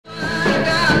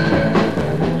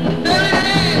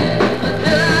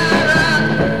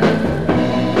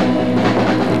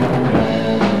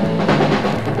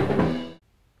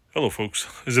Hello folks,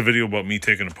 this is a video about me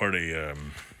taking apart a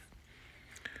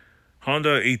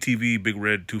Honda ATV Big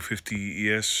Red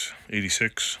 250 ES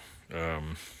 86.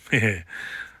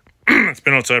 It's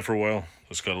been outside for a while.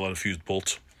 It's got a lot of fused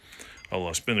bolts.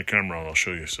 I'll spin the camera and I'll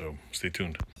show you, so stay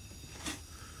tuned.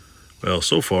 Well,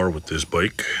 so far with this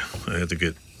bike, I had to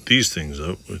get these things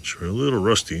out, which are a little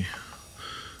rusty,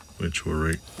 which were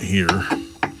right here.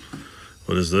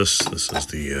 What is this? This is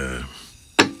the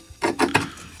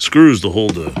screws to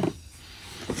hold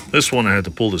this one. I had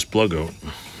to pull this plug out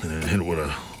and hit it with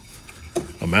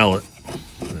a mallet,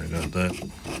 and I got that.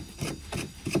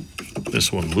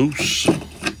 This one loose,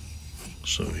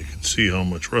 so you can see how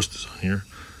much rust is on here.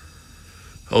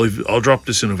 I'll drop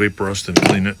this in a vapor rust and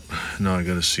clean it. Now I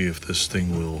gotta see if this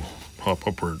thing will hop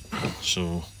upward.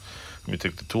 So let me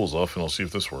take the tools off and I'll see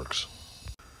if this works.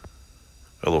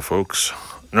 Hello folks.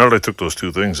 Now that I took those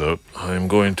two things out,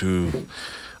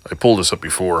 I pulled this up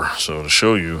before, so to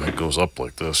show you, it goes up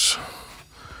like this.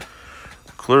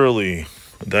 Clearly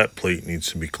that plate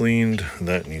needs to be cleaned,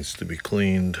 that needs to be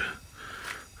cleaned.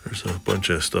 There's a bunch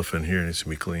of stuff in here that needs to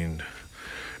be cleaned.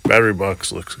 Battery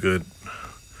box looks good.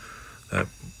 That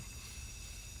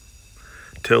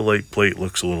tail light plate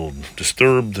looks a little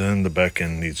disturbed, and the back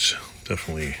end needs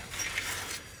definitely,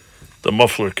 the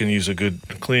muffler can use a good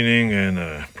cleaning,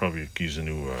 and probably use a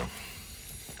new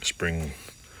spring.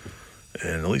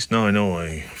 And at least now I know,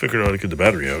 I figured out how to get the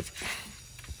battery out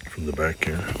from the back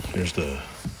here. Here's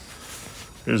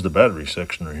the battery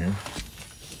section right here.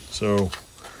 So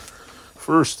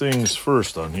first things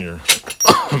first on here,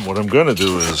 what I'm gonna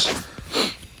do is,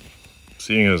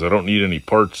 seeing as I don't need any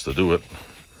parts to do it,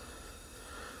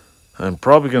 I'm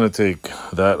probably gonna take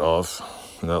that off,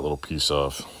 and that little piece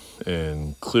off,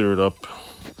 and clear it up.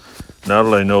 Now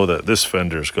that I know that this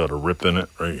fender's got a rip in it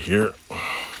right here,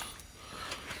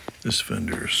 this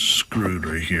fender is screwed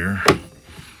right here,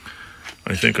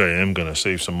 I think I am gonna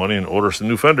save some money and order some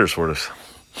new fenders for this.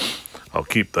 I'll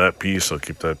keep that piece, I'll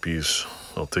keep that piece.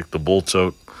 I'll take the bolts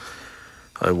out.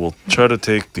 I will try to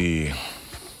take the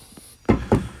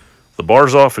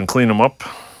bars off and clean them up,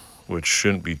 which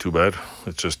shouldn't be too bad.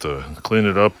 It's just to clean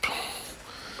it up.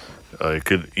 I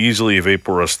could easily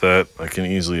vapor rust that. I can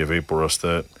easily vapor rust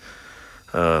that.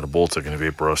 The bolts I can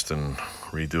vapor rust and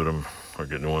redo them or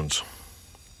get new ones.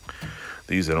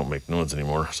 These I don't make new ones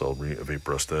anymore, so I'll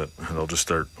vapor rust that, and I'll just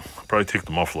probably take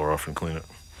the muffler off and clean it.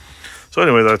 So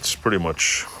anyway, that's pretty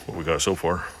much what we got so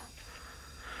far.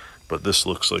 But this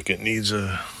looks like it needs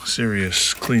a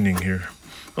serious cleaning here.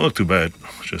 Don't look too bad,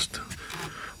 just a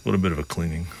little bit of a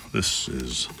cleaning. This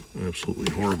is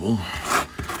absolutely horrible.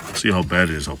 See how bad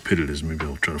it is, how pitted it is. Maybe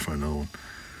I'll try to find another one.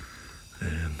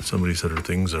 And somebody said her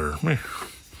things are,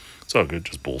 it's all good,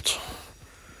 just bolts.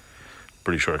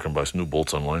 Pretty sure I can buy some new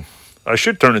bolts online. I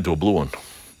should turn it into a blue one.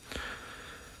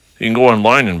 You can go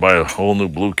online and buy a whole new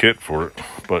blue kit for it.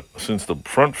 But since the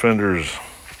front fenders,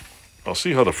 I'll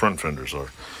see how the front fenders are.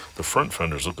 The front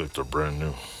fenders look like they're brand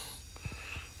new,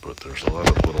 but there's a lot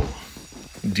of little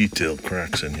detailed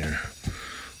cracks in here.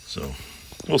 So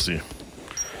we'll see.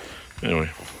 Anyway,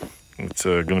 it's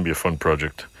going to be a fun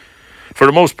project. For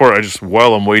the most part,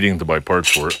 while I'm waiting to buy parts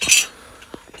for it,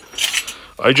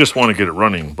 I just want to get it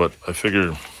running, but I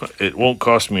figure it won't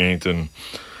cost me anything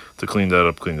to clean that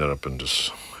up and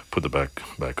just put the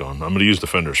back on. I'm going to use the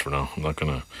fenders for now. I'm not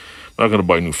going to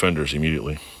buy new fenders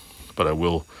immediately, but I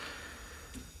will,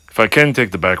 if I can,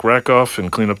 take the back rack off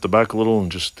and clean up the back a little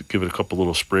and just give it a couple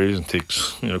little sprays and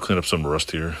clean up some rust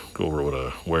here. Go over it with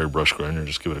a wire brush grinder,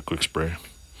 just give it a quick spray.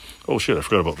 Oh shit, I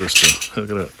forgot about this too.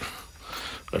 Look at that.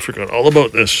 I forgot all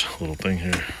about this little thing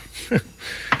here.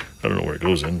 I don't know where it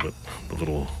goes in, but the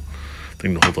little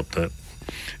thing to hold up that.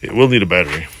 It will need a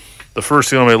battery. The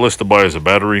first thing on my list to buy is a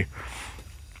battery.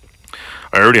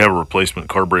 I already have a replacement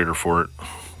carburetor for it.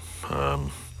 I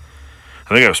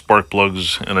think I have spark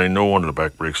plugs, and I know one of the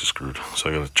back brakes is screwed,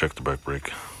 so I gotta check the back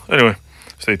brake. Anyway,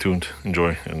 stay tuned,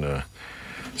 enjoy, and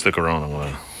stick around.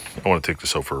 I wanna take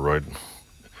this out for a ride.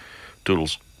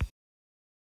 Toodles.